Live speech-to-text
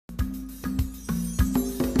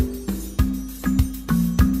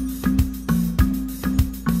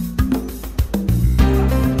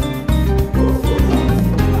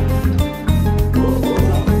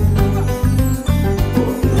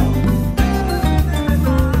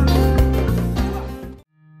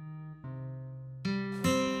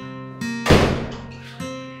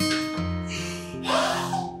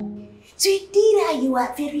Sweetie, you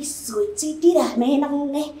are very sweet. Sweetie, man,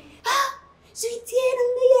 sweetie,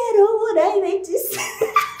 what I meant to say.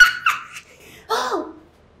 Oh,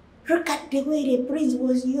 look at the way the prince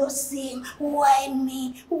was saying, whine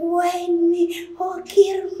me, oh,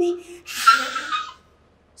 kill me.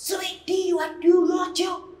 Sweetie, you are too much.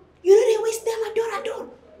 You really waste them, adore.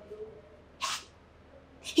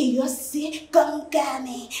 You say, come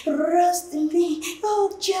me, roast me,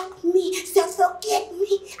 oh, choke me, suffocate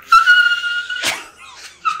me.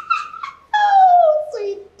 Oh,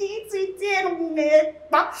 sweetie,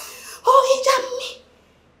 oh, he jumped me.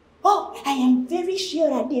 Oh, I am very sure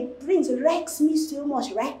that the prince likes me so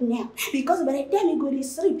much right now. Because by the time he go to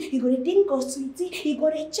sleep, he go to think of sweetie, he go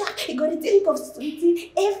to chat, he go to think of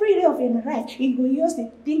sweetie. Every day of his life, he go use to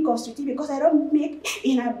think of sweetie because I don't make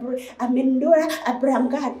in a mendora, a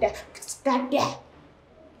brangada, scatter.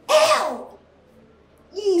 Hell!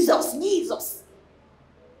 Jesus!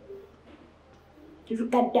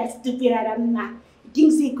 Look at that stupid Adama. He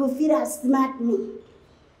thinks he could feel as smart me.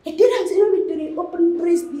 I didn't tell me to the open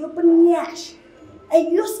breast, the open yash. I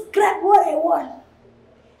just grab what I want.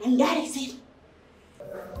 And that is it.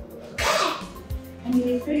 I'm in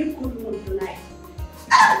a very good mood tonight.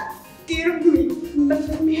 Dear me.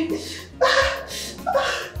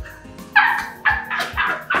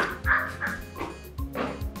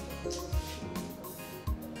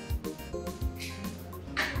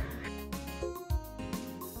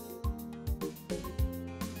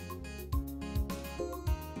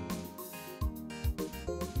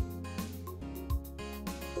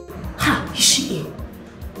 Is she in?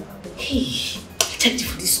 Hey, I checked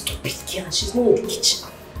for this stupid girl and she's not in the kitchen.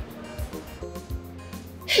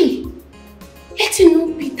 Hey, let it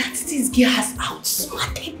not be that this girl has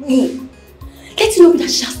outsmarted me. Let it not be that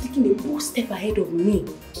she has taken a bold step ahead of me.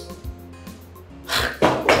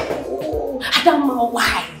 Oh, Adama,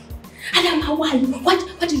 why? Adama, why? Why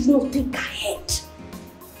did you not think ahead?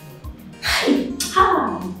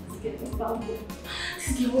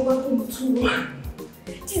 This girl overcome too.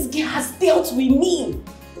 This girl has dealt with me.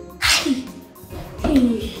 Hey. I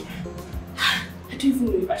don't even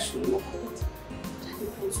know if I should walk out. I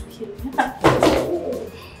don't want to hear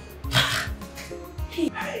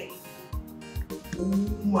Hey. Oh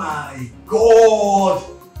my God.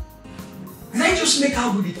 Did I just make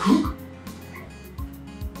her with the cook?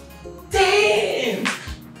 Damn.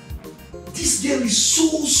 This girl is so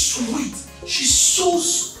sweet. She's so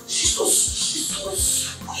sweet,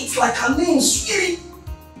 like her name, sweetie.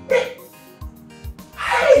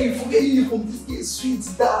 Hey, you forget you from this girl, sweet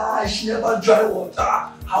dash, never dry water.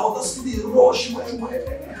 How does it rush my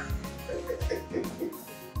way?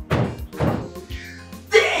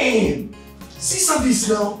 Damn! See service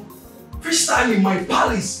now. First time in my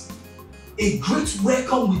palace. A great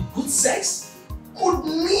welcome with good sex, good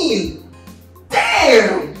meal.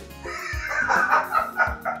 Damn!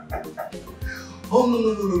 Oh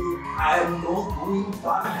no. I'm not going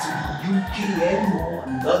back to the UK anymore.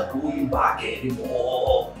 I'm not going back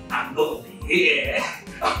anymore. I'm gonna be here.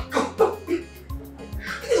 I'm gonna be.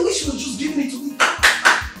 I wish you would just give it to me.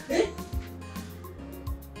 Eh?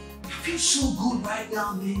 I feel so good right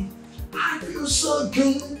now, man. I feel so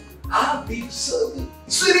good.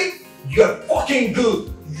 Sweetie, you're fucking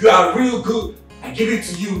good. You are real good. I give it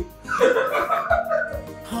to you.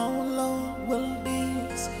 How long will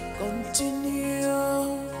this continue?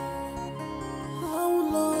 How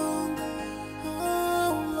long?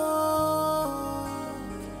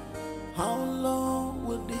 How long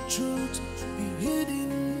will the truth be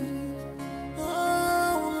hidden?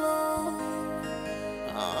 How long?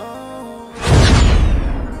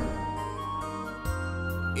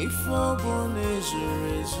 If our born is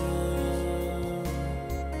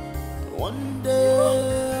one day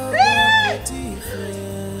I'll be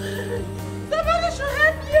different. Somebody should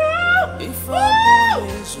help you! If our born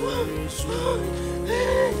is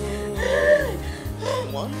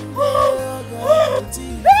one day I'll be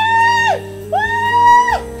different.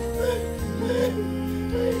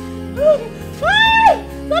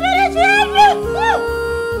 Somebody should help you!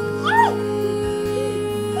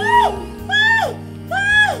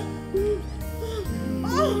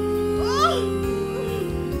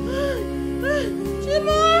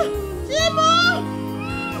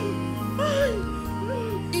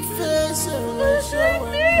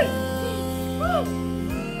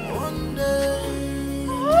 One day,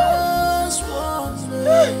 just one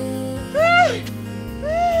day.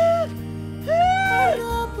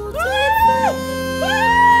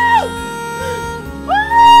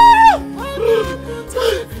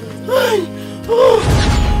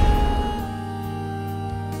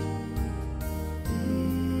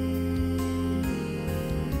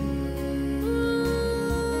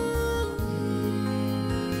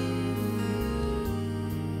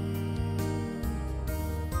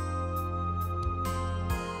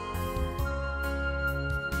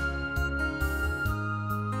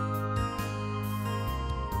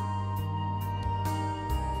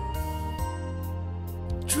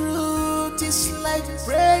 It is like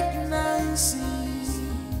pregnancy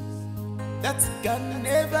that can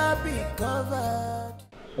never be covered.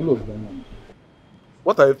 Hello, Grandma.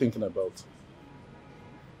 What are you thinking about?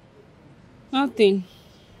 Nothing.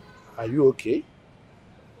 Are you okay?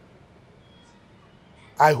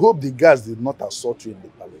 I hope the guards did not assault you in the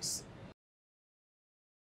palace.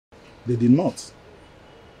 They did not.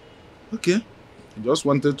 Okay. I just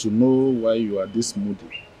wanted to know why you are this moody.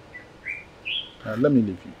 Let me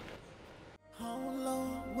leave you. How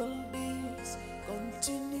long will this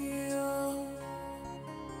continue?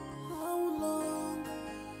 How long?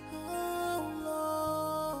 How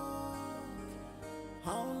long?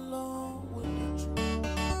 How long will it?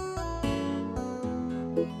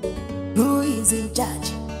 Who is in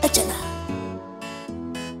charge? Echena.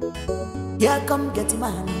 Here come get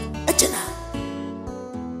man. Echena.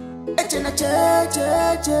 Echena che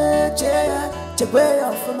che che che che way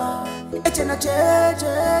off ma. Echena che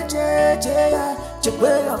che che che che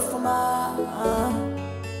way off ma.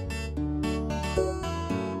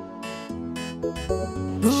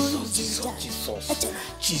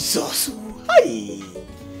 Jesus. Hey.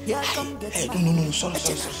 Hey, no, sorry.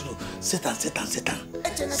 Satan. Satan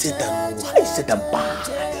bad.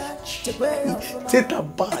 Satan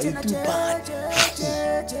bad, you too bad.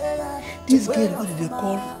 This girl, what do they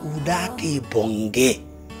call Udake Bonge?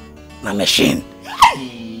 Na machine.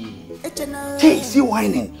 Hey, is he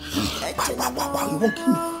whining? You won't kill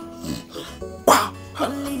me.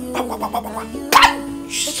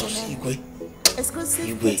 Jesus,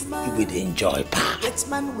 Igwe, they enjoy part.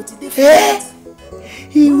 Eh?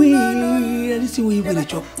 Igwe, this is where they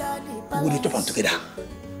chop. We will chop them together.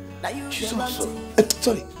 Jesus,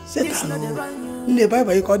 sorry, Satan. In the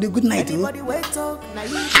Bible, you call it good night.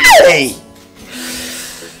 Hey!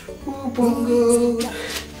 Bongo.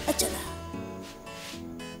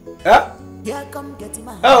 Huh?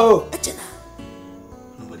 Oh!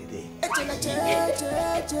 Nobody there.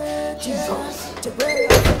 Jesus.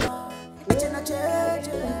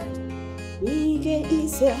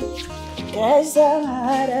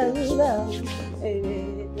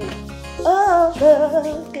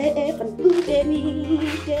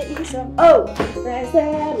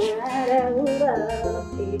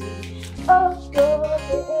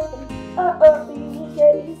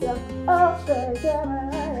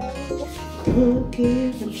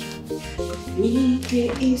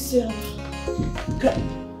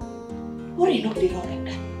 What are you not doing like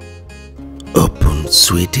that? Open,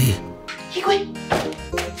 sweetie.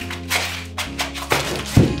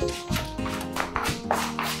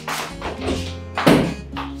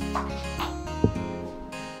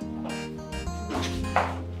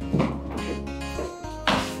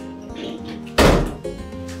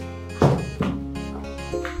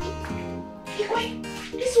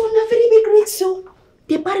 This one a very big rich so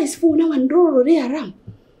the bar is full now and roll around.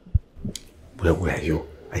 Where were you?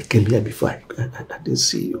 I came here before. I didn't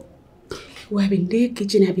see you. We have in the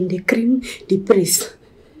kitchen, having the cream, the press.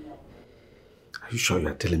 Are you sure you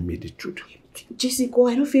are telling me the truth? Jessica,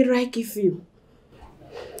 I don't feel right if you.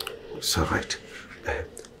 It's all right.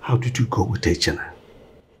 How did you go with Echena?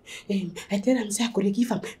 I tell him I could give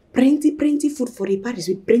him plenty food for the Paris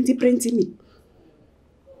with plenty meat.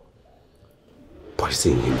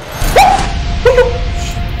 Poison him.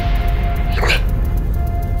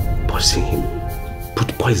 Poison him.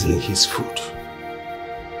 Put poison in his food.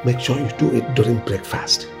 Make sure you do it during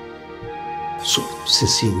breakfast. So,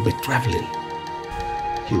 since he will be traveling,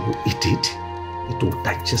 he will eat it. It will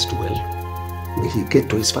digest well. When he get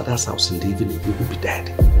to his father's house in the evening, he will be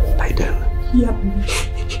dead by then. Yeah,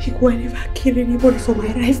 he could never kill anybody for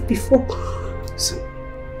my life before. Listen,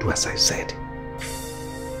 do as I said.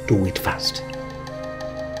 Do it fast.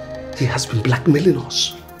 He has been blackmailing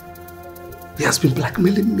us. He has been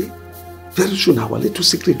blackmailing me. Very soon our little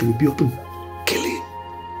secret will be open. Kill him.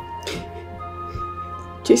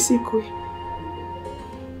 Jessica.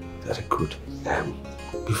 Very good.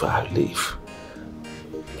 Before I leave,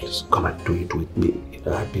 please come and do it with me. You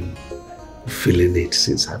know, I've been feeling it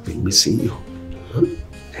since I've been missing you.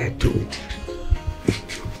 Do it.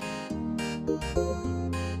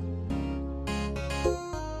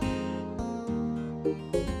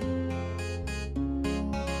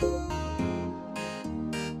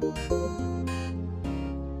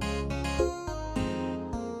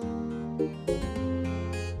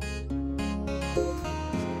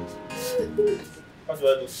 What do I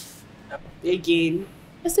do? Again,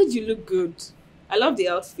 I said you look good. I love the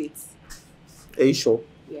outfit. Are you sure?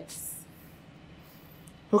 Yes.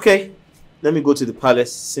 Okay. Let me go to the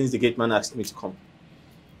palace since the gate man asked me to come.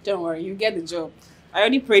 Don't worry, you get the job. I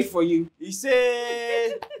already prayed for you. He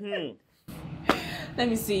said, Let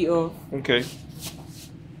me see you off. Okay.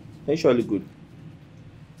 You surely good.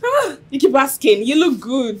 You keep asking. You look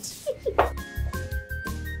good.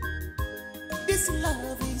 This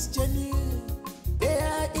love is genuine. They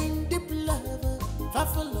are in deep love.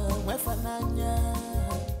 Fafala wefananya.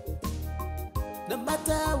 No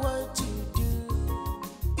matter what you do,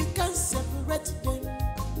 you can't separate them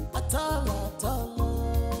at all, at all.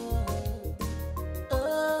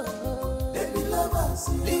 Oh, they be lovers,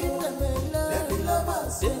 leave them alone. They be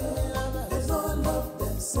lovers, they don't love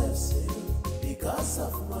themselves because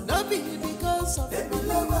of money. No be because of they be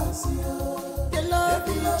lovers, they love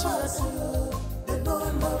each other. They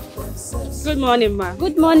don't love themselves. Good morning, ma.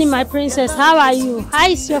 Good morning, my princess. How are you? How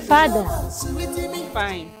is your father?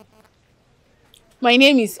 Fine. My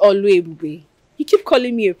name is Oluebube. You keep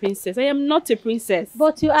calling me a princess. I am not a princess.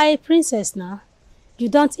 But you are a princess now. You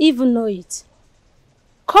don't even know it.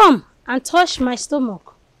 Come and touch my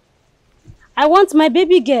stomach. I want my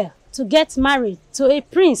baby girl to get married to a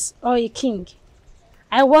prince or a king.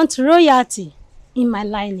 I want royalty in my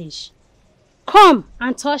lineage. Come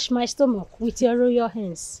and touch my stomach with your royal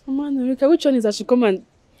hands. Mama Norika, which one is that she come and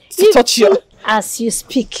touch you? As you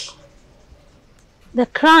speak, the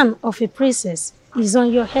crown of a princess is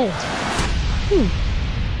on your head.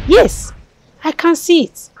 Yes, I can see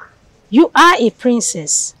it. You are a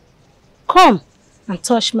princess. Come and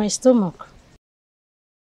touch my stomach.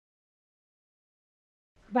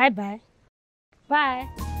 Bye-bye. Bye.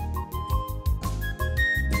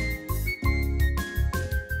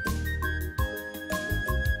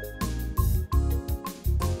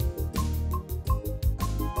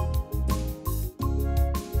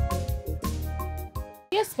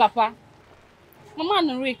 Yes, Papa. Mama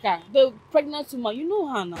Norika, the pregnant woman, you know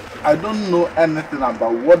her now. I don't know anything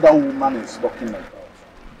about what that woman is talking about.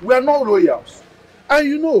 We are not royals. And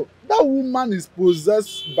you know, that woman is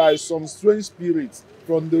possessed by some strange spirits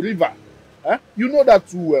from the river. You know that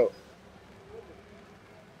too well.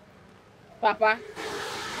 Papa,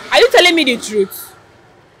 are you telling me the truth?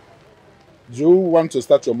 Do you want to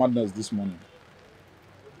start your madness this morning?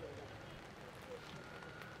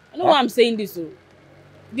 I know why I'm saying this.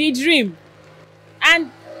 The dream.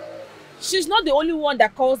 And she's not the only one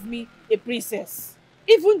that calls me a princess.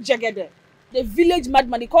 Even Jegede, the village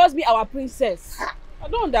madman, he calls me our princess. I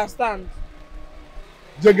don't understand.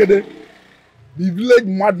 Jegede, the village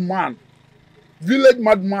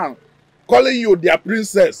madman, calling you their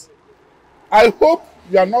princess. I hope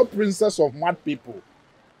you are not princess of mad people.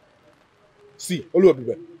 See,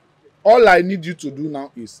 Oluwabibe, all I need you to do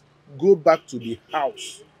now is go back to the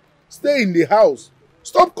house. Stay in the house.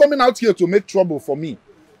 Stop coming out here to make trouble for me.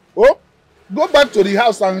 Oh, go back to the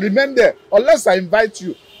house and remain there unless I invite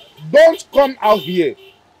you. Don't come out here.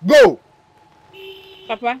 Go.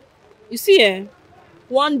 Papa, you see,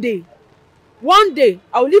 one day,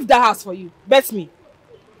 I will leave that house for you. Bet me.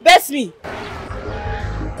 Bet me.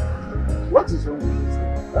 What is wrong with this?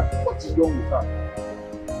 Huh? What is wrong with her?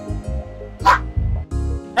 Ah!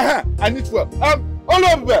 I need fuel.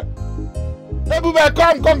 Oluwabibe. Ebube,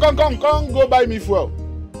 come, go buy me fuel.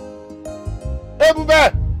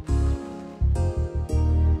 Ebube!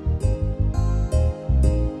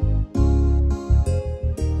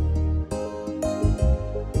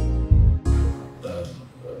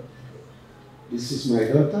 This is my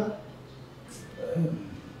daughter.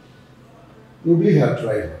 You'll be her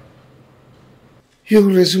driver.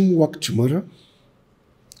 You'll resume work tomorrow.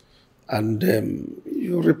 And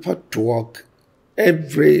you report to work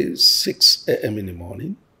every 6 a.m. in the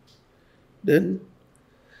morning. Then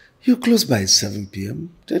you close by 7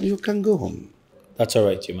 p.m. Then you can go home. That's all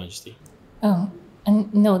right, Your Majesty. Oh,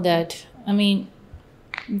 no, Dad. I mean,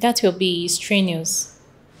 that will be strenuous.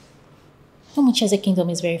 Umuche's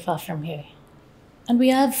kingdom is very far from here. And we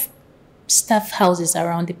have staff houses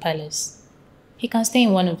around the palace. He can stay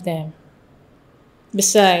in one of them.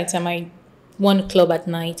 Besides, I might want to club at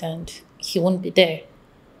night and he won't be there.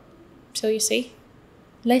 So you see,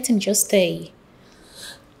 let him just stay.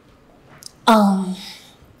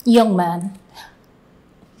 Young man,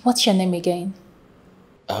 what's your name again?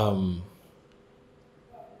 My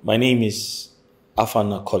name is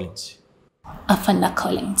Afana Collins. Afana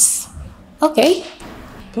Collins. Okay.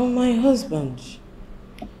 But my husband,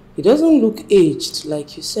 he doesn't look aged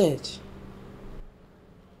like you said.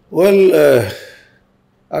 Well,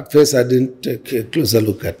 at first I didn't take a closer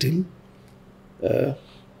look at him.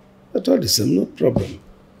 But all the same, no problem.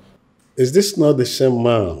 Is this not the same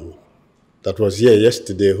man that was here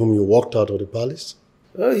yesterday whom you walked out of the palace?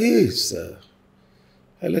 Oh, he is.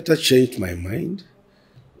 I later changed my mind.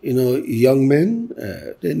 You know, young men,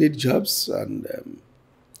 they need jobs, and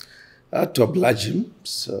I had to oblige him,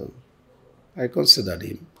 so I considered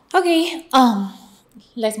him. Okay,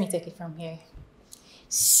 let me take it from here.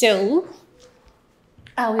 So,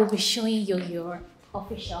 I will be showing you your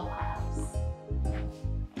official house.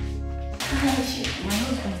 My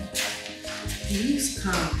husband, please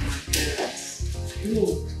come.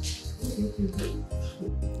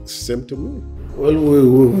 Same to me. Well,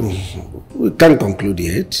 we can't conclude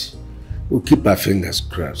yet. We'll keep our fingers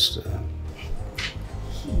crossed.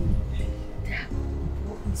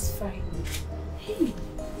 It's fine. Hey,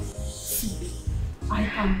 see, I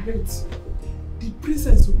am ready. The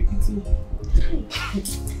princess will be eating him.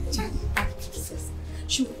 That princess,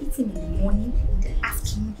 she will eat him in the morning, in the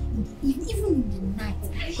afternoon, in the evening, even in the night.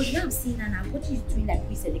 Because now I'm seeing her now, what is doing like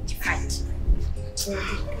we selectified? The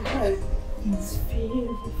guy is very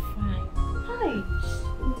fine. Hi.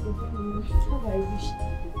 How I wish I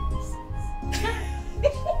could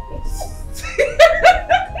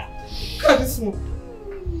Look at this one.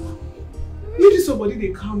 Maybe somebody they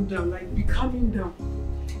calm down, like be calming down.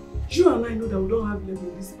 You and I know that we don't have them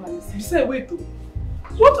in this palace. You say, wait, though.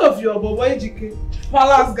 What of your Boboy Dikeh?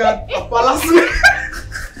 Palace guard, a palace man.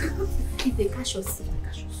 If they catch us, if they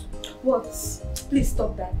catch us. What? Please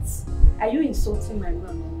stop that. Are you insulting my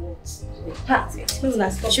man or what? Perfect. No,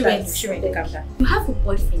 stop that. You have a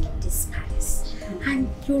boyfriend in this palace. And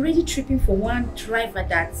you're already tripping for one driver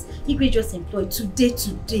that Igwe just employed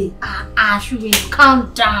today. Shuwe,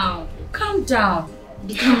 calm down. Calm down.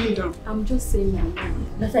 Calm down. I'm just saying my mind.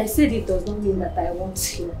 That I said it does not mean that I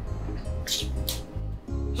want you.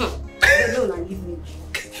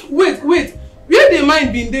 Wait. Where the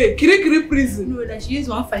mind been there? Kiri prison. No, that she used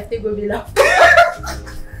 1.5 to go be laugh.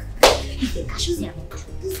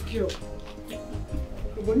 This girl.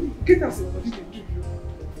 Get us somebody to give you.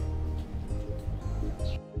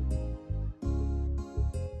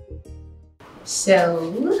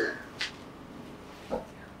 So,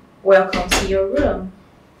 welcome to your room.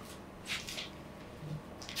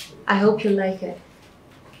 I hope you like it.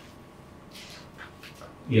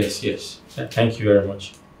 Yes. Thank you very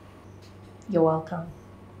much. You're welcome.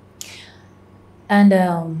 And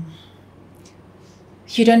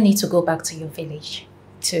you don't need to go back to your village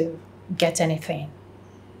to get anything.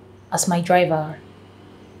 As my driver,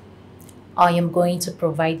 I am going to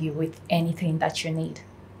provide you with anything that you need.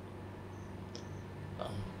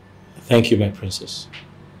 Thank you, my princess.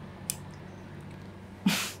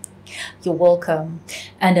 You're welcome.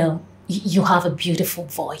 And you have a beautiful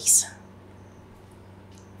voice.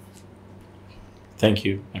 Thank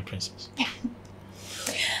you, my princess.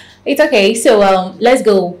 It's okay. So let's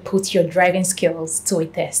go put your driving skills to a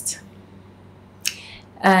test.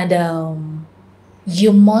 And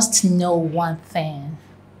you must know one thing.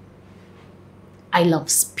 I love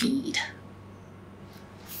speed.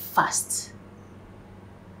 Fast.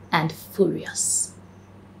 And furious.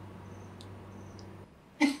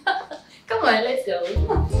 Come on, let's go.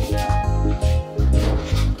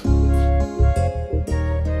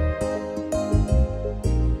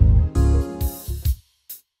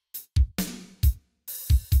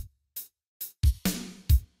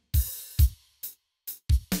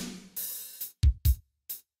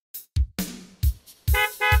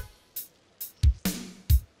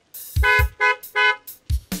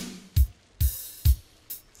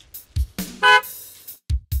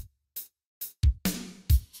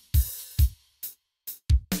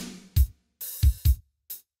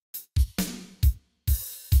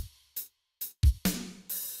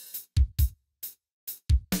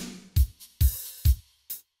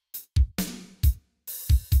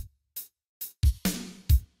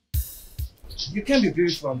 You can't be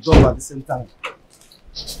beautiful and dumb at the same time.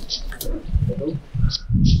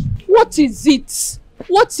 What is it?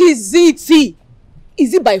 What is it?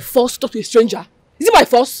 Is it by force to talk to a stranger? Is it by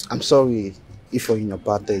force? I'm sorry if you're in your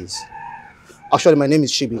bad days. Actually, my name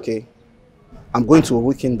is Chibike. I'm going to a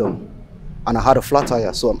Owu Kingdom and I had a flat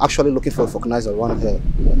tire, so I'm actually looking for a vulcanizer around here.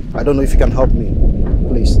 I don't know if you can help me,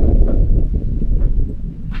 please.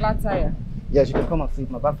 Flat tire? Yes, you can come and see it.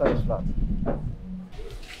 My back tire is flat.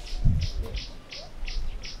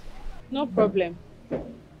 No problem.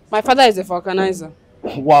 My father is a vulcanizer.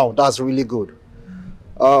 Wow, that's really good.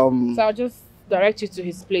 So I'll just direct you to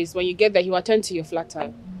his place. When you get there, he will attend to your flat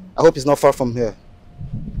tire. I hope it's not far from here.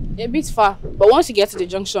 A bit far, but once you get to the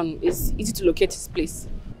junction, it's easy to locate his place.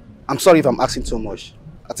 I'm sorry if I'm asking too much.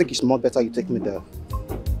 I think it's more better you take me there.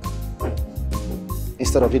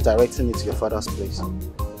 Instead of you directing me to your father's place.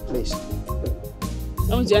 Please.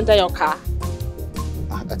 Don't you enter your car?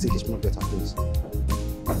 I think it's more better, please.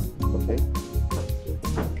 Okay.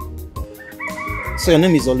 So your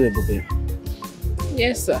name is Olu Ebube?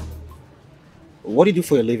 Yes, sir. What do you do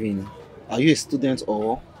for a living? Are you a student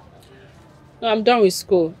or? No, I'm done with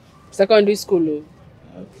school. Secondary school.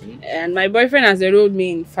 Okay. And my boyfriend has enrolled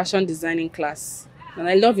me in fashion designing class. And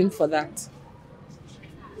I love him for that.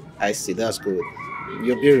 I see, that's good.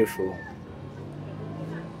 You're beautiful.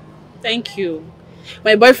 Thank you.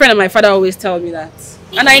 My boyfriend and my father always tell me that.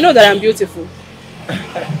 And I know that I'm beautiful.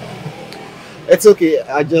 It's okay.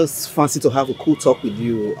 I just fancy to have a cool talk with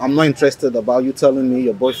you. I'm not interested about you telling me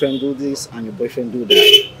your boyfriend do this and your boyfriend do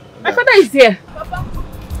that. My father is here. Papa,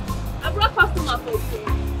 I brought customer for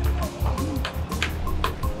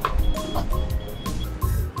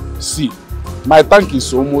you. See, my tank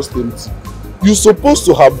is almost empty. You're supposed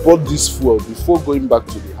to have bought this fuel before going back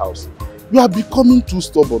to the house. You are becoming too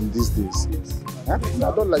stubborn these days. Huh?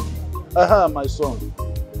 I don't like it. My son.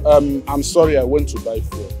 I'm sorry I went to buy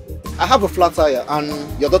fuel. I have a flat tire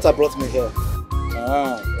and your daughter brought me here.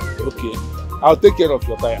 Okay. I'll take care of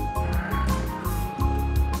your tire.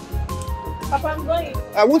 Papa, I'm going.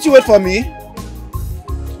 Won't you wait for me?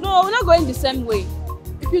 No, we're not going the same way.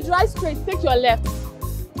 If you drive straight, take your left.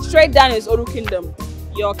 Straight down is Oru Kingdom.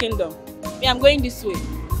 Your kingdom. Me, I'm going this way.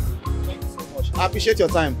 Thank you so much. I appreciate your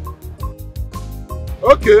time.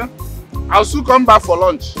 Okay. I'll soon come back for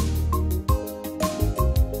lunch.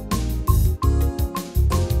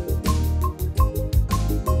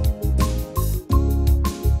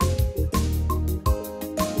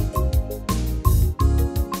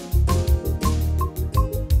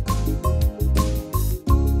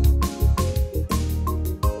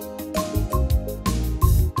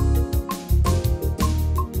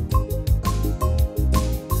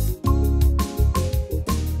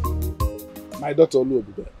 My daughter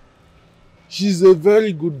Oluobibe. She's a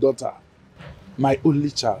very good daughter. My only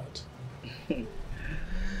child.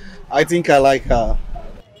 I think I like her.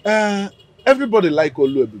 Everybody like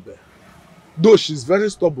Oluobibe. Though she's very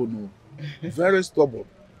stubborn. Very stubborn.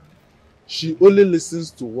 She only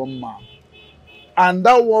listens to one man. And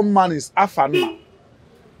that one man is Afanna.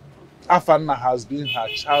 Afanna has been her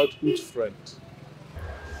childhood friend.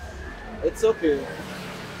 It's okay.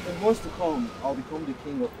 In months to come, I'll become the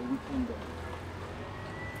king of Oru Kingdom.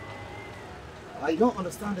 I don't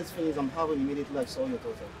understand these feelings I'm having immediately I saw your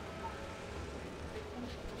daughter.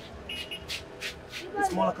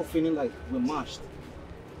 It's more like a feeling like we're matched.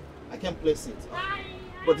 I can't place it.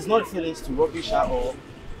 But it's not feelings to rubbish her or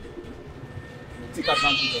take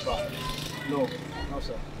advantage of her. No, no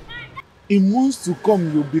sir. In months to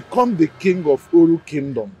come, you'll become the king of Oru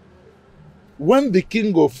Kingdom. When the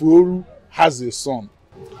king of Oru has a son,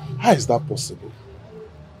 how is that possible?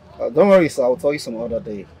 Don't worry sir, I'll tell you some other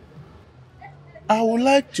day. I would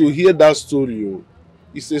like to hear that story.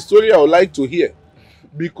 It's a story I would like to hear.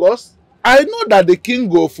 Because I know that the king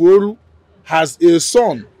of Oru has a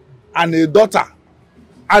son and a daughter.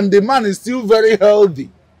 And the man is still very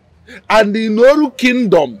healthy. And in Oru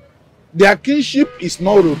Kingdom, their kinship is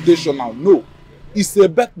not rotational. No, it's a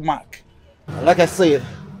birthmark. Like I said,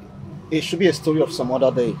 it should be a story of some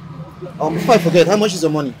other day. Before I forget, how much is the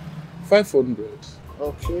money? 500.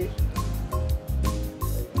 Okay.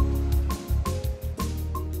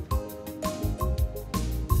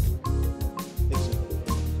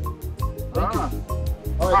 Thank you.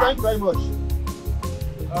 All right, thank you very much.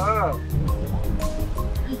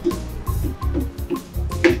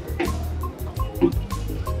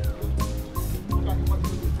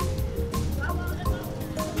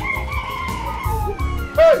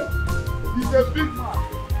 Hey, he's a big man.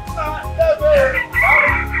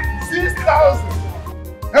 6,000.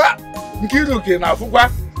 Nkiruke na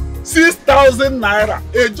fukwa 6,000 naira.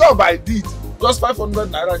 A job I did, just 500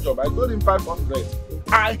 naira job. I told him 500.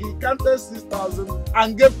 And he counted 6,000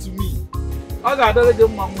 and gave to me. I got to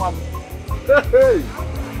give my mom. Hey,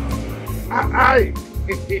 aye.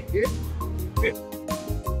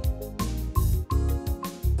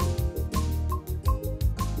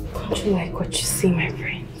 Don't you like what you see, my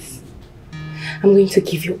friends? I'm going to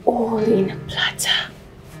give you all in a platter.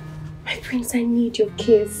 My prince, I need your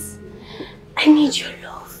kiss. I need your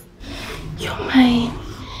love. You're mine.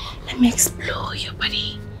 Let me explore your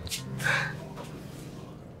body.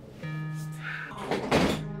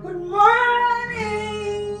 Good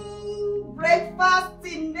morning! Breakfast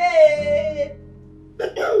in bed!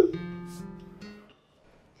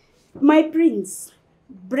 My prince,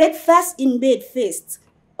 breakfast in bed first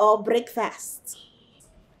or breakfast?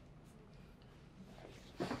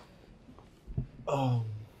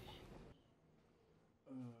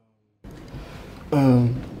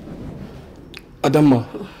 Adama,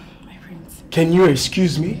 My prince. can you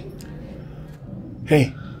excuse me?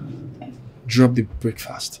 Hey, drop the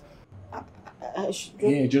breakfast.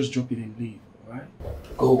 Yeah, just drop it and leave, alright?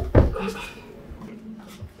 Go.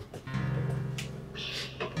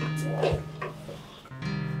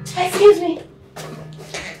 Excuse me.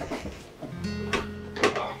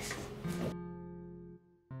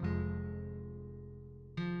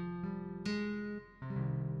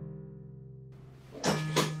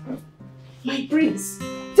 My prince.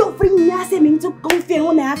 So bring me to confirm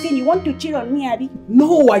when I have you want to cheat on me, Abby?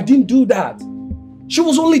 No, I didn't do that. She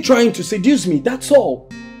was only trying to seduce me, that's all.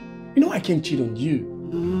 You know I can't cheat on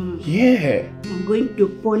you. Yeah. I'm going to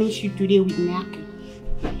punish you today with knacking.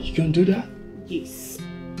 You gonna do that? Yes.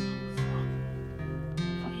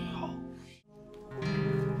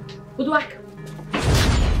 Good work.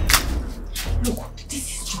 Look,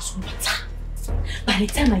 this is just water. By the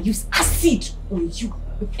time I use acid on you,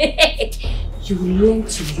 you will learn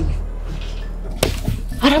to live.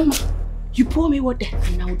 Arama, you pour me water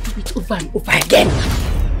and I will do it over and over again.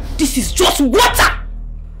 This is just water.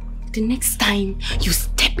 The next time you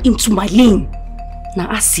step into my lane, now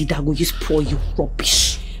acid I will use pour you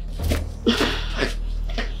rubbish.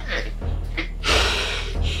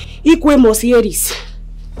 Ikwe must hear this.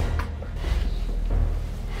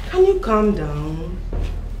 Can you calm down?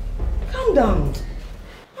 Calm down.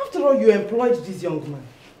 After all, you employed this young man.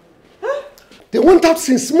 Huh? They went out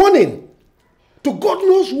since morning to God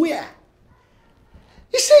knows where.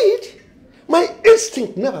 You see, my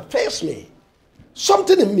instinct never fails me.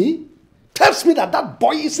 Something in me tells me that that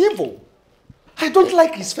boy is evil. I don't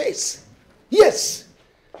like his face. Yes,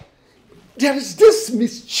 there is this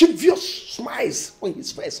mischievous smile on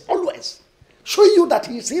his face, always, showing you that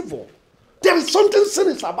he is evil. There is something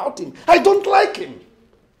sinister about him. I don't like him.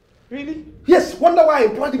 Really? Yes, wonder why I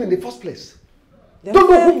employed him in the first place. Then Don't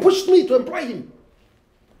know fire who him. pushed me to employ him.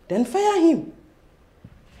 Then fire him.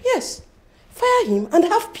 Yes, fire him and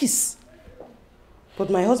have peace. But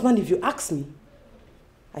my husband, if you ask me,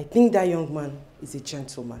 I think that young man is a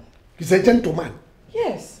gentleman. He's a gentleman.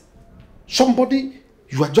 Yes. Somebody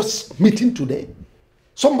you are just meeting today,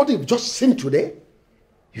 somebody you've just seen today,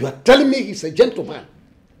 you are telling me he's a gentleman.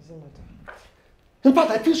 In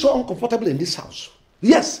fact, I feel so uncomfortable in this house.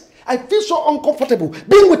 Yes, I feel so uncomfortable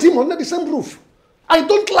being with him under the same roof. I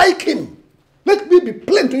don't like him. Let me be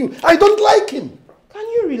plain to you. I don't like him. Can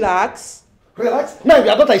you relax? Relax? Now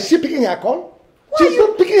your daughter, is she picking her call? She's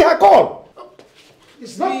not picking her call.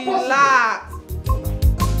 It's not Relax.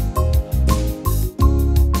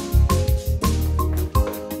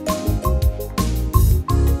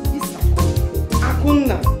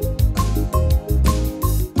 Akunna.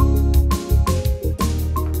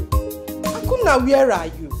 Akunna, where are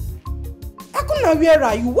you? Akunna, where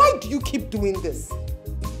are you? Why do you keep doing this?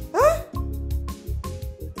 Huh?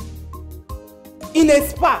 In a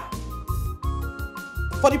spa?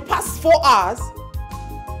 For the past 4 hours?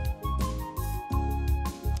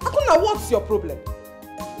 Akunna, what's your problem?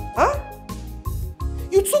 Huh?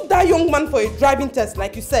 You took that young man for a driving test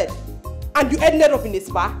like you said, and you ended up in a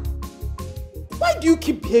spa? Why do you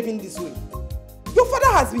keep behaving this way? Your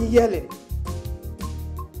father has been yelling.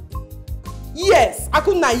 Yes,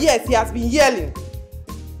 Akunna, yes, he has been yelling.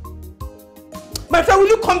 My friend, will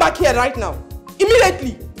you come back here right now?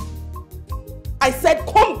 Immediately. I said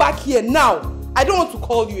come back here now. I don't want to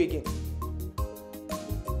call you again.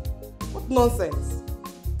 What nonsense.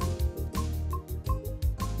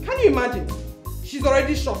 Can you imagine? She's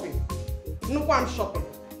already shopping. Look why I'm shopping.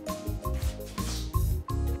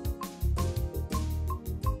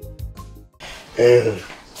 Good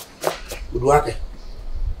work.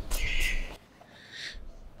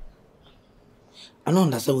 I don't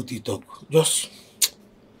understand what you talk. Just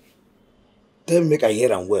tell me make I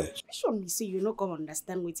hear and well. Sure, me see you no come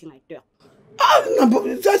understand what I talk.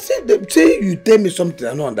 Just say you tell me something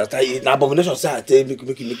I don't understand. It's an abomination. Say I tell you,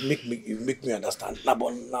 make me understand. Nah,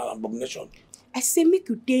 abomination. I say make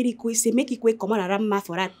you tell Ikwe, say make Ikwe come on Aramma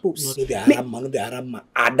for that post. No, be Aramma, no be Aramma.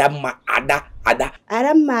 Ada.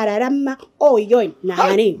 Aramma. Oh, yoin, na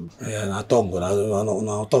honey. Yeah, na tongue,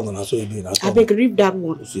 na so you be na tongue. I beg read that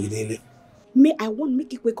one. So you really. Me, I want make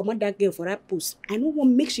Ikwe come on that girl for that post. I don't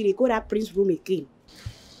want make sure they go that prince room again.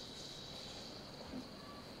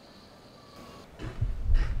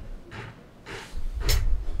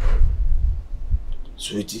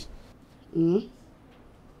 Sweetie. Mm?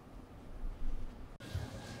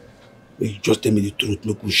 You just tell me the truth,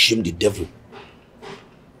 make you shame the devil.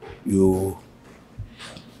 You.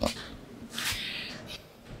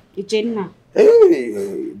 The Jenna.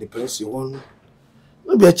 Hey, the prince, you want.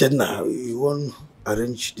 Maybe a Jenna, you want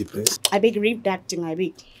arrange the prince. I beg read that thing, I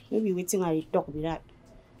beg. Maybe waiting I talk with that.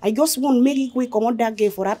 I just want make Ikwe come on that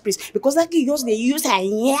girl for that prince. Because that girl just they use her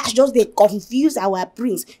yes, just they confuse our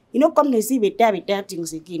prince. You know, come to see better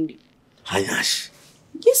things again. Hayash.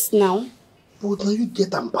 Yes, now. But now you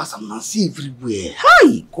get ambassador and see everywhere.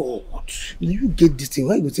 Hi, God. Now you get this thing.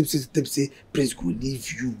 Why you say Prince could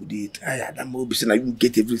leave you? They tired. I'm now you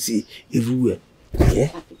get everything everywhere.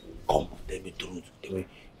 Yeah? Come, tell me truth. Tell me,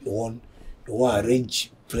 you want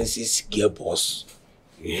arrange Princess girl boss?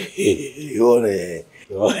 You want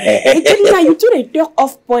you do the talk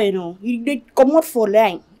off point, no? You did come out for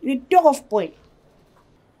line. You talk off point.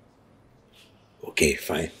 Okay,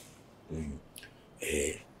 fine.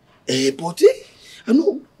 But I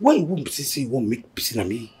know why you won't say you won't make peace in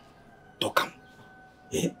me talk am.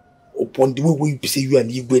 Upon the way you say you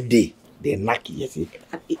and you were there, they're lucky, you see.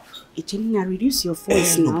 Echenina, reduce your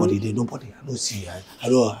voice now. Nobody. I don't see. I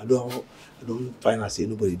don't find out say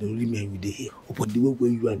nobody. Don't remain with the hair. Upon the way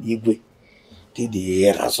you and you were, they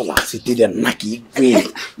rasola, say they lucky.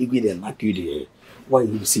 You they lucky there. Why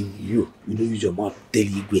you say you don't use your mouth tell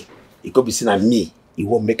you go. It could be seen at me. It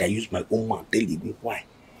won't make I use my own mouth tell you why.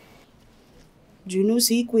 Do you know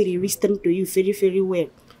see they listen to you very, very well.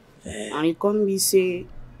 And it come be say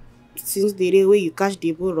since the day where you catch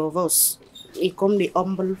the both of us, it come the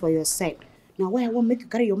humble for your side. Now why I want make you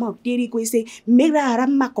carry your mouth, they go say make that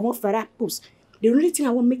ramma come out for that puss. The only thing I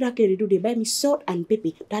want make that carry do, they buy me salt and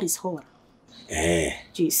pepper. That is all.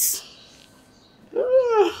 Jeez.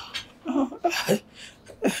 That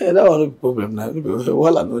was no problem now.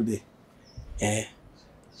 Well, I know there.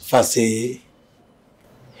 First say,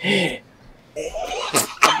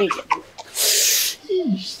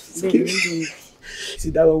 see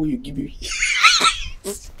that one you give me.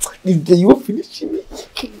 You won't finish me.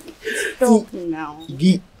 Stop now.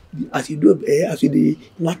 As you do, as you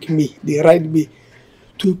like me, they ride me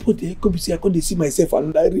to a point. I come see, I can't see myself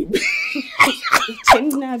and I read.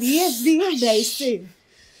 Yes, they say.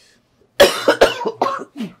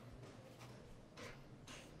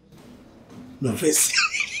 No face.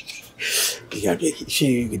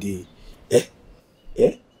 She with the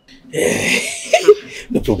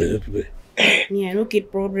no problem. Yeah, no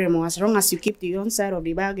kid problem as long as you keep the one side of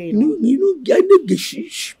the bargain. No, I don't get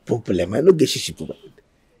shish problem. I don't get shish problem.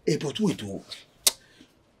 But wait,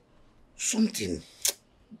 something.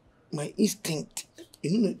 My instinct,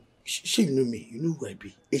 you know me, you know who I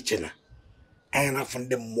be. Echena. I am from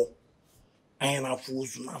them more. I am a fool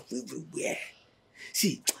everywhere.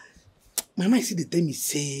 See, my mind see the time he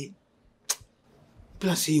say,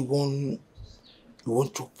 plus say you want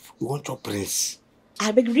chop Prince.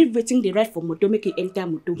 I beg read waiting the right for moto make it enter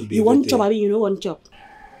moto. You want chop, I mean you know one chop.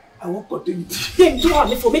 I won't continue. You want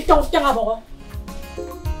me for me tongue about.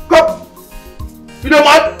 Come! You know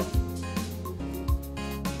what?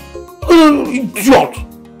 Idiot!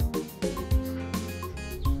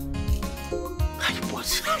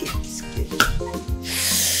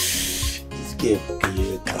 This girl,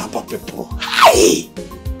 Kalapa people. Hi!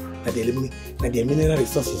 Now the mineral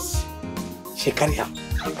resources. She carry her.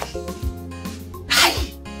 Hi!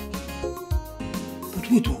 But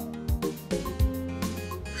wait,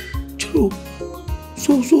 Chilo.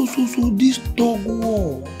 So this dog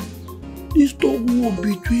war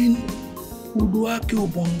between Uduake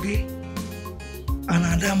Obonge and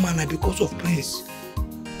another man because of Prince.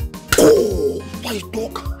 Oh, why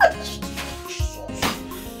talk?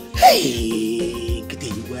 Hey, get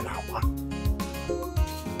you where I want.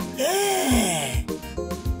 Hey,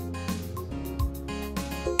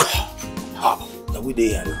 now we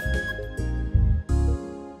there now.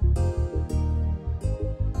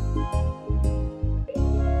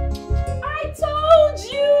 I told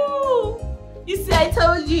you. You see, I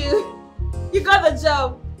told you. You got the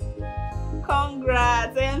job.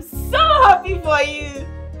 Congrats. I am so happy for you.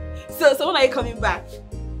 So when are you coming back?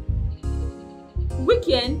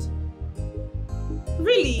 Weekend?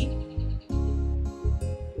 Really?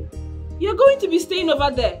 You're going to be staying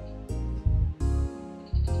over there?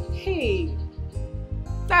 Hey,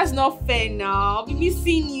 that's not fair now. I'll be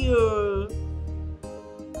missing you.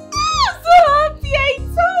 I'm so happy. I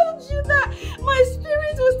told you that. My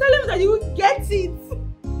spirit was telling me that you would get it.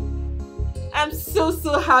 I'm so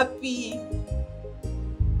happy.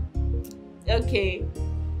 Okay.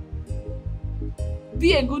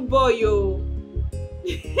 Be a good boy, yo.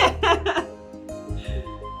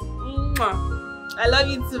 I love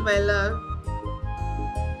you too, my love.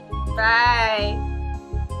 Bye.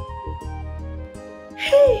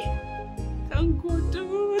 Hey. Thank God.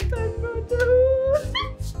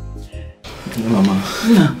 Mama.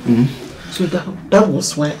 Yeah. So that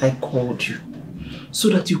was why I called you. So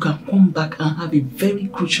that you can come back and have a very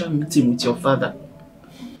crucial meeting with your father.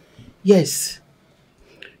 Yes.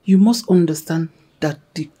 You must understand that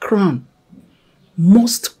the crown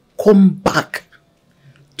must come back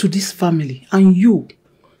to this family, and you,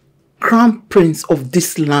 crown prince of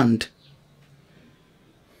this land,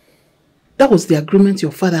 That was the agreement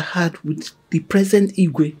your father had with the present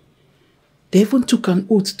Igwe. They even took an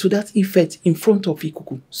oath to that effect in front of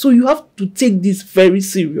Ikuku. So you have to take this very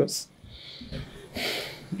serious.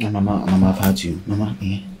 Mama, I've heard you. Mama,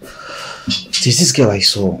 there's this girl I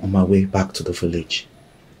saw on my way back to the village.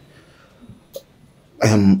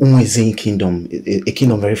 Umwezin Kingdom, a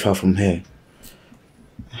kingdom very far from here.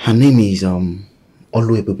 Her name is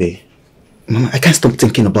Oluebube. Mama, I can't stop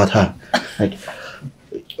thinking about her. Like,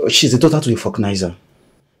 she's the daughter to a Falconizer.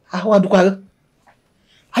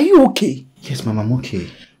 Are you okay? Yes, Mama, I'm okay.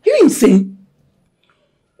 You insane?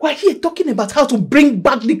 We're here talking about how to bring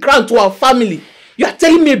back the crown to our family. You are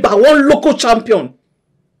telling me about one local champion.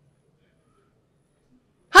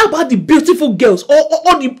 How about the beautiful girls or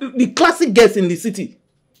the classic girls in the city?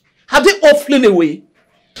 Have they all flown away?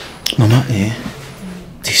 Mama,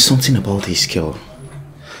 there's something about this girl.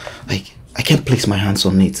 Like, I can't place my hands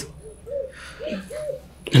on it.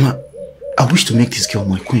 Mama, I wish to make this girl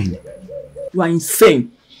my queen. You are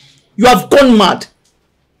insane. You have gone mad.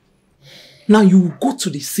 Now you will go to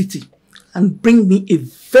the city and bring me a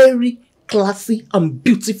very classy and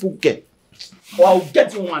beautiful girl. Or I'll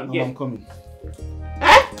get you one here. I'm coming.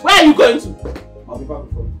 Eh? Where are you going to? I'll be back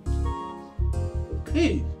before.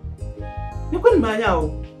 Hey, you're going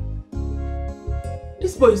to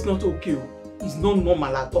this boy is not okay. He's not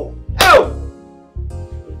normal at all. Oh!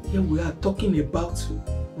 Here we are talking about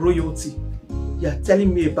royalty. You are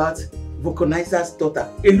telling me about Vulcanizer's daughter,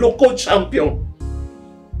 a local champion.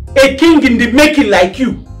 A king in the making like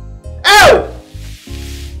you. Oh!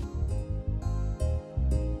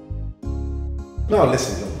 Now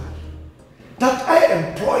listen, young man. That I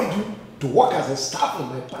employed you to work as a staff in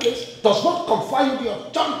my palace does not confer you the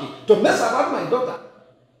authority to mess around my daughter.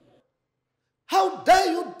 How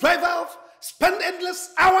dare you drive her off, spend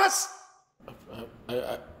endless hours?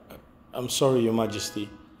 I'm sorry, Your Majesty.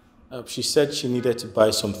 She said she needed to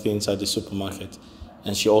buy some things at the supermarket,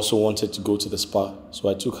 and she also wanted to go to the spa. So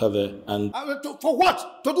I took her there and... For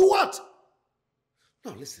what? To do what?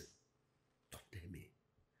 Now listen, don't dare me.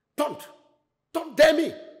 Don't dare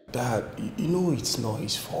me. Dad, you know it's not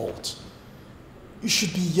his fault. You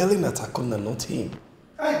should be yelling at Akona, not him.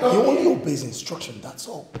 I don't He only care. obeys instruction, that's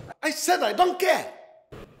all. I said I don't care.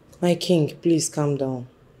 My king, please calm down.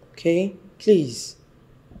 Okay? Please.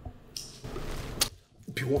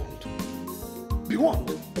 Be warned. Be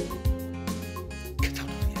warned. Get out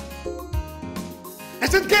of here. I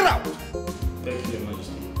said get out. Thank you, Your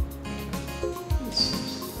Majesty.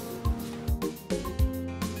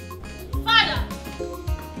 Father!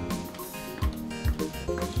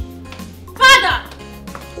 Father!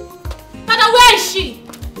 Father, where is she?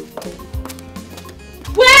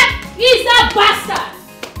 Where is that bastard?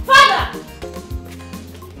 Father!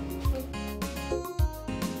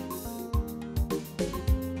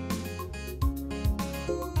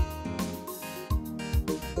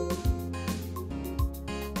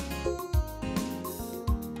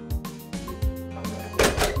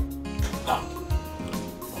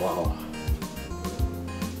 Wow.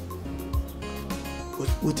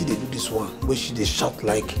 What did they do this one? Where she they shout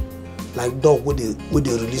like dog when they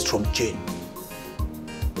release from chain.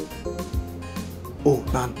 Oh,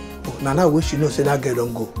 now where she know say that girl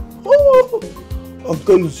don't go. Oh,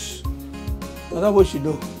 uncles. Now where she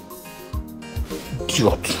know.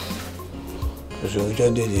 Idiot. So we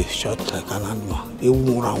just did they shout like an animal. They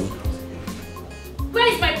won't round. Where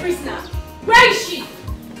is my prisoner? Where is she?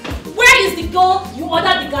 Where is the girl you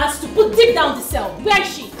ordered the guards to put deep down the cell? Where is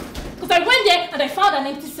she? Because I went there and I found an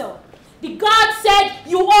empty cell. The guard said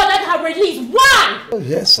you ordered her release. Why? Oh,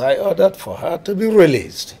 yes, I ordered for her to be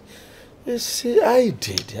released. You see, I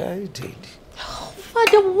did.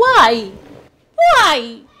 Father, why?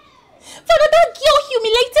 Why? Father, that girl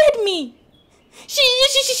humiliated me. She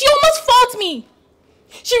almost fought me.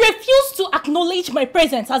 She refused to acknowledge my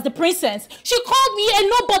presence as the princess. She called me a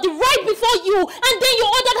nobody right before you, and then you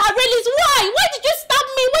ordered her release. Why? Why did you stab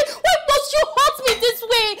me? Why must you hurt me this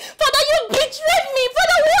way? Father, you betrayed me.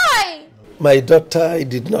 Father, why? My daughter, I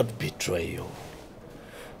did not betray you.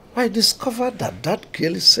 I discovered that that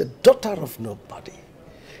girl is a daughter of nobody.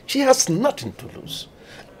 She has nothing to lose.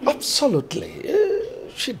 Absolutely.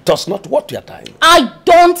 She does not want your time. I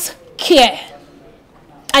don't care.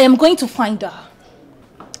 I am going to find her.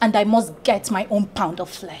 And I must get my own pound of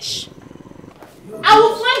flesh. I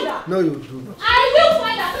will find her. No, you do not. I will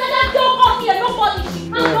find her. That girl called me a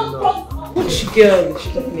nobody. Which girl is she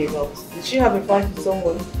talking about? Did she have a fight with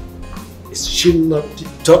someone? Is she not the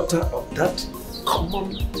daughter of that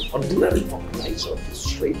common, ordinary organizer of the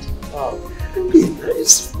street? I mean,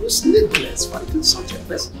 it's needless fighting such a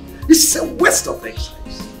person. It's a waste of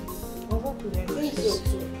exercise.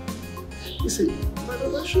 You see, my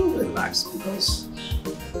brother should relax because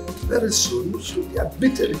very soon you should be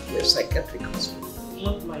admitted into a psychiatric hospital.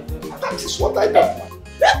 Not my daughter. That is what I don't.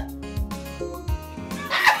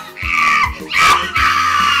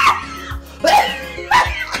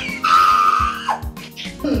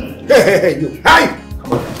 Hey, you! Hi!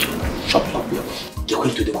 Come on. Shut up, you. You're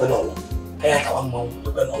going to the corner. Hey, I can't mount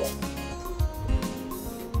the corner.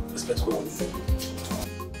 Let's go.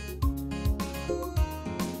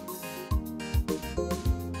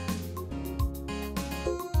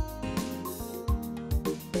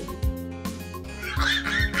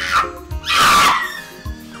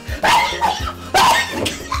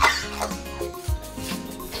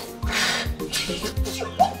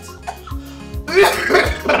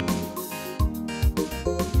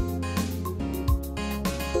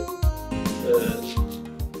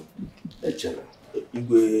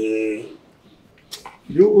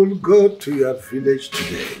 You will go to your village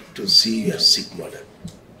today to see your sick mother.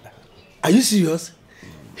 Are you serious?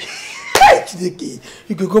 Hi, Dikeh.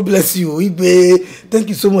 Igwe, God bless you. Igwe, thank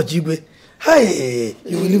you so much, Igwe. Hi,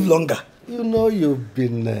 you will live longer. You know you've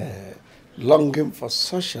been longing for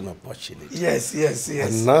such an opportunity. Yes.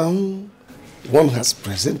 And now one has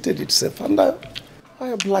presented itself, and I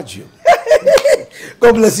oblige you.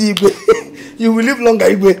 God bless you, Igwe. You will live longer,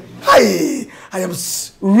 Igwe. Hi, I am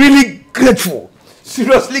really grateful.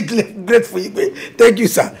 Seriously grateful, Igwe. Thank you,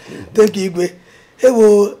 sir. Thank you, Igwe. Hey,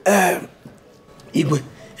 well, Igwe,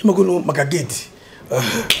 I'm going to make a gate.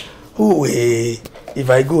 If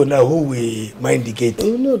I go now, who will mind the gate?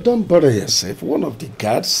 Oh, no, don't bother yourself. One of the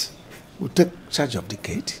guards will take charge of the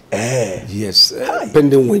gate. Yes,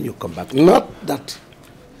 pending when you come back. Not that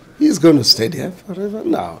he's going to stay there forever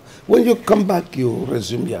now. When you come back, you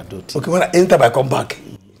resume your duty. Okay, when I enter, I come back.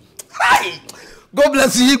 Hi! God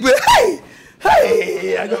bless you, Igwe. Hi!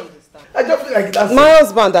 I just feel like that's my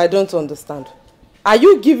husband, I don't understand. Are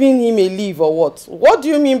you giving him a leave or what? What do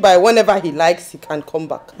you mean by whenever he likes, he can come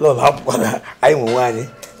back? Lord, I'm one.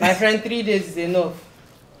 My friend, 3 days is enough.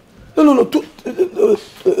 No. 2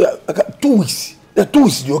 weeks. 2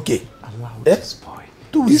 weeks is okay. Allow this boy.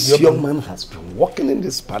 This young man has been working in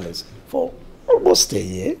this palace for almost a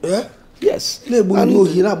year. Yeah? Yes.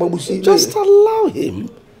 And just allow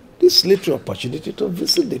him this little opportunity to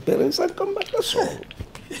visit the parents and come back. That's all.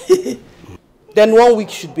 Then 1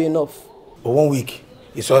 week should be enough. 1 week.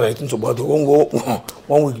 It's all right. It's about 1 week.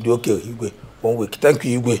 Okay, Igwe. 1 week. Thank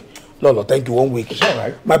you, Igwe. No, thank you. 1 week. It's all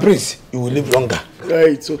right. My prince, you will live longer. Yeah,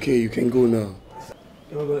 it's okay. You can go now.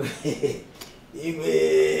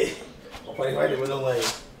 Igwe.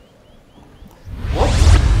 What?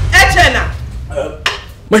 Echena!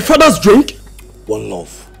 My father's drink? One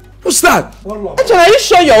love. What's that? One love. Echena, are you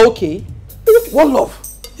sure you're okay? One love.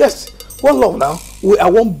 Yes. One love now. We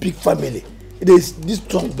are one big family. There's this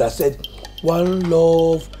song that said, one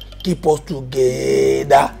love, keep us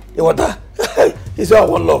together. It's all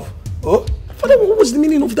one love. Oh? Father, what was the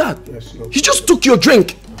meaning of that? Yes, no. He just took your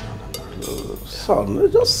drink.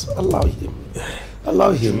 Son, just allow him.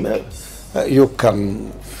 Allow him. You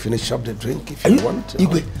can finish up the drink if you want.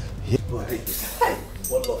 Igwe.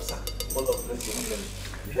 One love, sir. One love.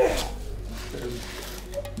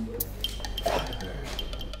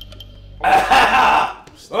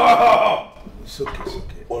 It's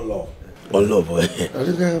okay. One love. One love. I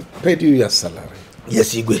think I have paid you your salary.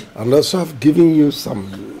 Yes, Igwe. And also I've given you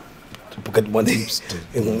some pocket money.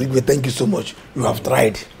 Igwe, thank you so much. You have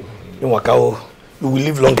tried. You will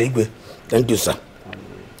live longer, Igwe. Thank you, sir.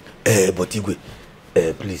 But Igwe,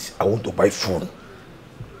 please, I want to buy phone.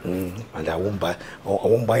 And I won't buy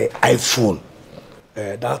iPhone.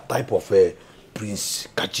 That type of Prince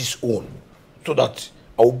Kachi's own. So that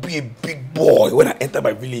I will be a big boy when I enter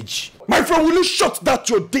my village. My friend, will you shut that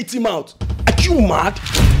your dating mouth? Are you mad?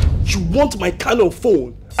 You want my kind of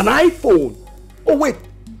phone? An iPhone? Oh wait,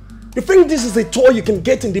 you think this is a toy you can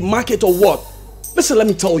get in the market or what? Listen, let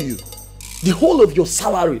me tell you. The whole of your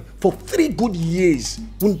salary for 3 good years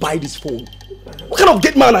won't buy this phone. What kind of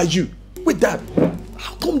gate man are you? Wait, Dad,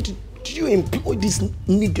 how come did you employ this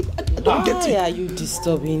nigga? I don't get it. Why are you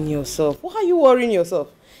disturbing yourself? Why are you worrying yourself?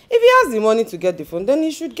 If he has the money to get the phone, then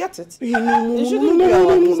he should get it. Mom,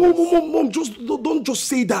 don't just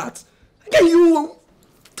say that. Again, what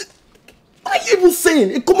are you even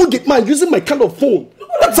saying? A common gate man using my kind of phone.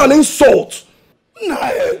 That's an insult.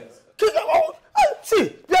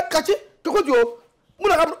 See, we're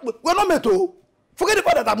not meant to. Forget the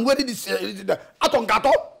fact that I'm wearing this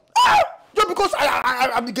atongato. Just because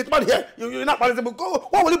I'm the gate man here, you're not manageable.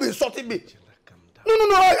 Why will you be insulting me? No,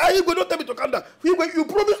 you don't tell me to calm down. You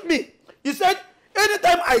promised me. You said,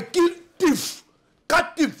 anytime I kill thief,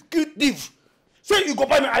 cat thief, kill thief, say you go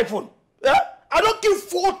buy me iPhone. Yeah? I don't kill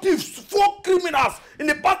 4 thieves, 4 criminals in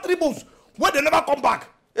the past 3 months where they never come back.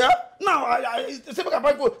 Yeah? Now, I say,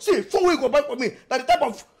 see, 4 weeks go back for me. Like the type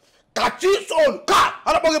of Kachi's own car.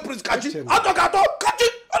 I don't want to Prince Kachi. I don't Kachi.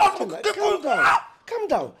 Calm down. Calm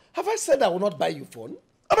down. Have I said I will not buy you phone?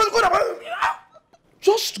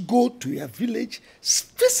 Just go to your village,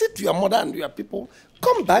 visit your mother and your people.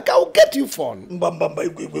 Come back, I will get you phone. No.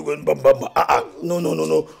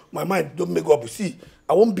 My mind don't make up. See,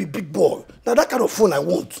 I won't be big boy. Now that kind of phone I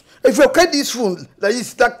want. If you get this phone, that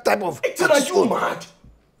is that type of. Are you mad?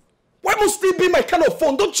 Why must it be my kind of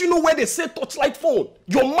phone? Don't you know where they say touchlight phone?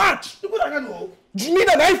 You're mad. Do you need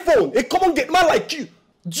an iPhone? A common gate man like you.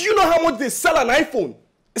 Do you know how much they sell an iPhone?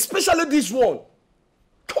 Especially this one.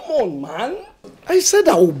 Come on, man. I said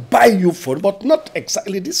I will buy you phone, but not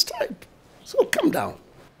exactly this type. So calm down.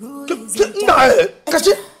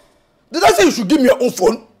 Kachi, did I say you should give me your own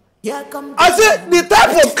phone? I said the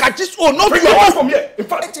type of Kachi's own, not your own. From here. In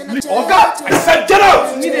fact, Oga, I said get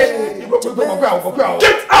out. Get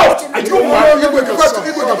out. I don't want you. Get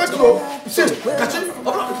out.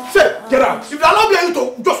 If you allow me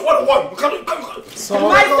to just one, you can't. My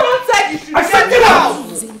son said you should. I said get out.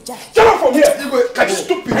 Get out from here. Kachi,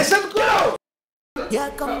 stupid. I said get out.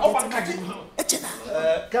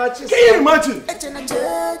 Can you imagine?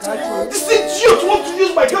 This idiot wants to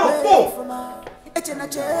use my kind of phone. An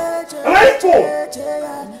iPhone.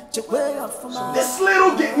 This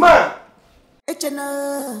little gate man.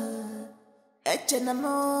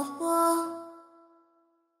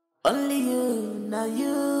 Only you, now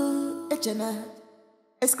you,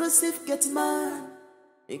 exclusive get man.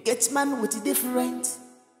 You get man with different.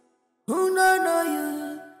 Who know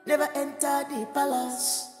you, never enter the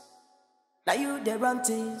palace. Now you the run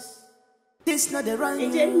things. This not the run.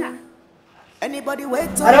 Anybody wait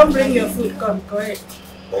up. I don't bring your food, come, correct.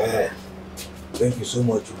 Thank you so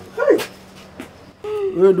much.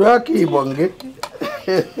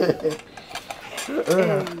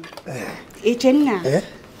 Echenna,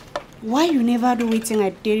 why you never do waiting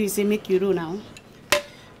I tell you say make you do now?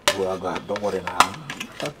 Well, don't worry now.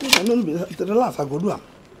 I think I know the last I go do.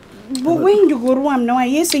 But when you go to now,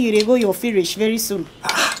 I say you go your finish very soon.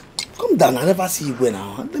 Come down, I never see you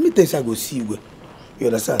now. Let me tell you, I go see you. You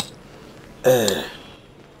understand? This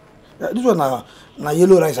one now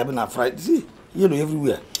yellow rice have been fried. See, yellow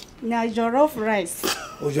everywhere. Now jollof rice.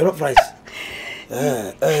 Oh, jollof rice.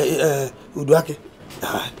 Uduake.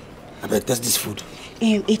 I better test this food.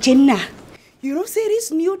 Echenna, you know say this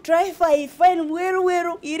new driver I find where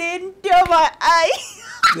it ain't tell my eye.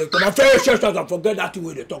 My fair church I forget that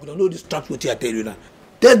way they talk. Don't know this trap what I tell you now.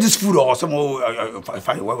 Test this food or some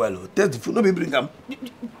fine well. Test the food. No be bring them.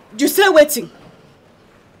 You say waiting.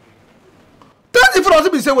 Test the food also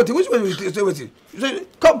be say waiting. Which way you say waiting? You say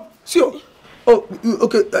come see. Oh,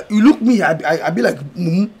 okay. You look me. I be like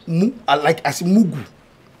I like as a mugu.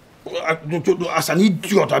 As an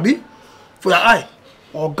idiot, I be for your eye.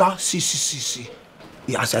 Oga, see.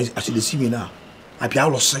 Yeah, as you see me now, I be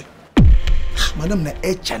all say. Madam na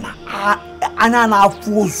echana. I na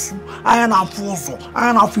force. I na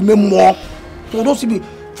feel more. So don't see me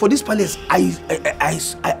for this palace. I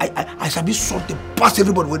shall be sorted past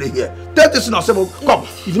everybody when they hear. Tell this in ourselves. Come,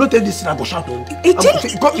 if you not tell this, I go shout.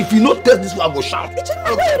 If you not tell this, I go shout.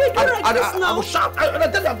 I go shout. I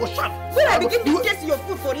tell you, I go shout. When I begin to taste your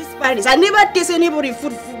food for this palace, I never taste anybody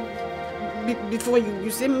food before you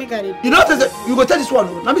say make a. You know taste. You go tell this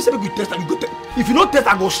one. Let me say make you taste and you go tell. If you not taste,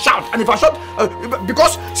 I go shout. And if I shout,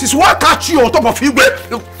 because since one catch you on top of you, you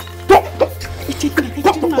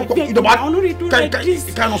the man. You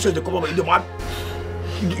cannot say the common. You the man.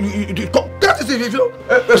 That is if you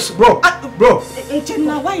bro.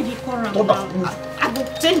 Echenna, why did you call around? I will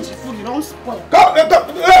change the food. You don't spoil. Come,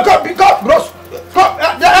 bros. Come,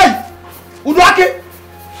 hey, Uduake,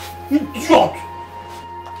 idiot.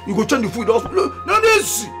 You go change the food. No,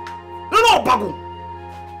 this. No, bago.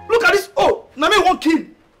 Look at this. Oh, now me won't kill.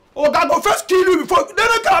 Oh, God, go first kill you before. Then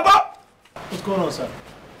I care about. What's going on, sir?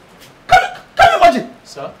 Can you imagine?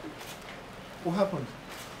 Sir? What happened?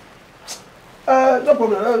 No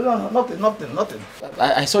problem. Nothing.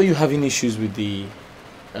 I saw you having issues with the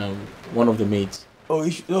one of the maids. Oh,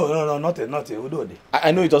 no, nothing. We'll do it.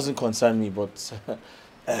 I know it doesn't concern me, but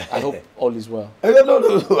I hope all is well.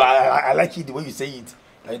 No. I like it the way you say it.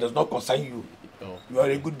 It does not concern you. No. You are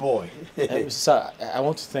a good boy. Sir, I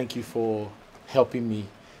want to thank you for helping me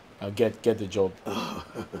get the job.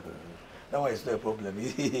 That one is not a problem.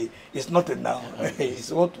 It's nothing now.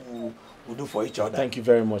 It's what we do for each other. Thank you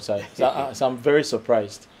very much, sir. So I'm very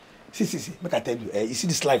surprised. See. Make I tell you, you see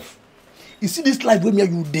this life. You see this life where me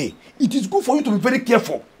and you day. It is good for you to be very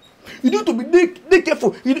careful. You need to be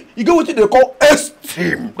careful. You get what they call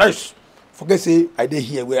extreme. That's forget say I dey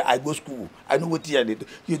here where I go school. I know what here they do.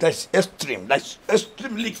 That's extreme. That's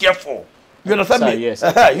extremely careful. You understand me? Yes.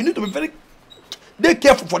 You need to be very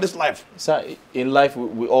careful for this life. Sir, in life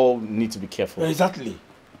we all need to be careful. Exactly.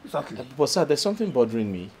 But sir, there's something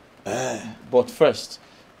bothering me. But first,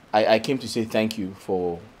 I came to say thank you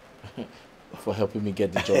for helping me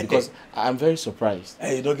get the job because I'm very surprised.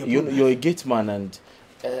 Hey, you don't get you're a gate man, and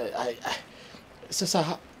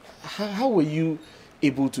sir, how were you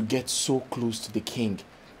able to get so close to the king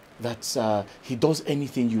that he does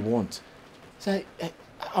anything you want? So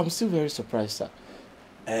I'm still very surprised, sir.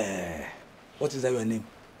 What is that your name?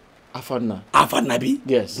 Afadna. Afadnabi?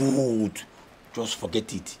 Yes. Good. Just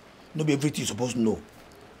forget it. Not be everything you're supposed to know.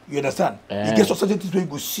 You understand? You get certain things where you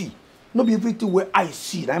go see. Not be everything where I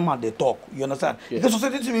see. That man they talk. You understand? You get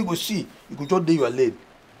certain things where you go see. You could just do your lane.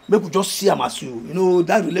 Make you just see them as you. You know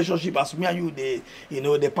that relationship as me and you. They, you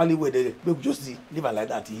know, the pally way. They make you just see. Live like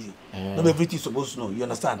that easy. Not be everything you're supposed to know. You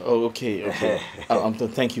understand? Oh, okay.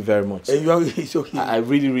 Thank you very much. It's okay. I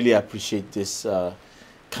really appreciate this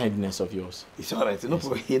kindness of yours. It's all right. No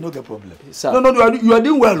problem. No get problem. Sir. No. You are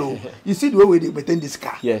doing well. Oh. You see the way they maintain this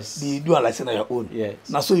car. Yes. They do a license on your own. Yes.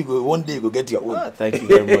 Now so you go one day you go get your own. Thank you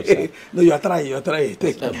very much, sir. No, you are trying.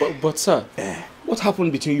 Take but sir, what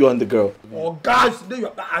happened between you and the girl? Oh guys, then you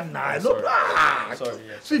are nah. No. Sorry.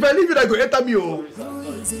 Yes. So if I leave it, I go enter me. Oh.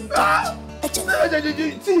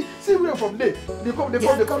 See where from there. They come.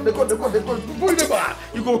 Pull them back.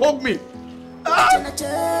 You go hug me. I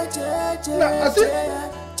see.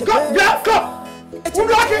 Come. Who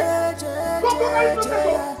block it?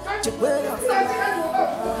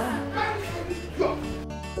 Go.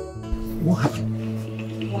 What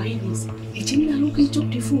happened? Why is he took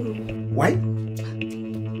the food? Why?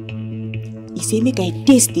 He say make I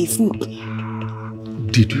taste the food.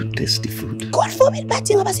 Did you taste the food? God forbid, bad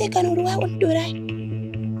thing about say can do I won't do that.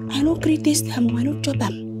 I don't create taste them, I don't chop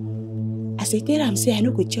them. As I tell them, say I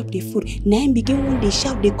no go chop the food. Now I begin when they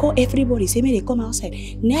shout, they call everybody, say me they come outside.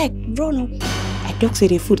 Now I run up, I talk say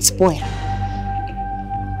the food spoil.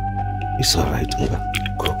 It's alright,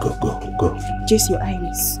 go. Just your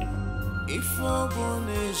eyes.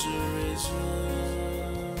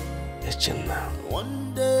 Now.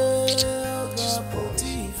 One day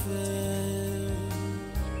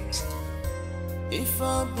if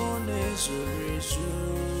I'm born as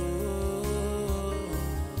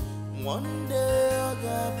one day I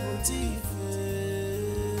got put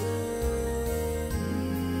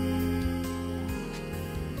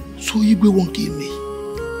So Igwe won't kill me.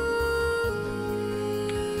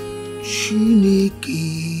 Shineke.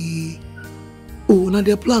 Oh, now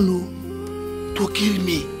their plan to kill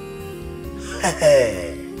me.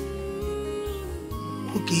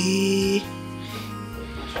 Okay.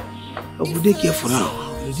 I will be careful now.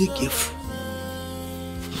 I will be careful.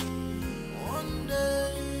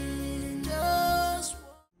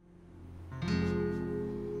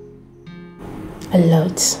 A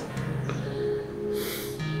lot.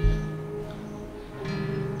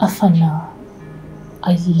 Afana,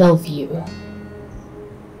 I love you.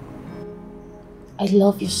 I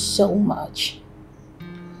love you so much.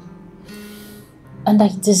 And I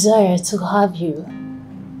desire to have you.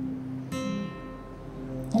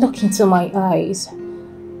 Look into my eyes.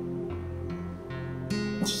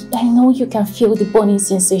 I know you can feel the burning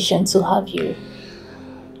sensation to have you.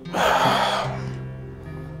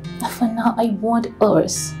 For now, I want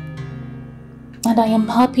us. And I am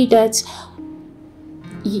happy that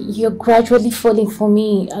you're gradually falling for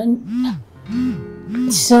me. And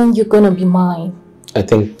soon you're gonna be mine. I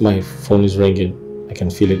think my phone is ringing. I can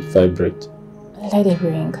feel it vibrate. Let it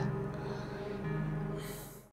ring.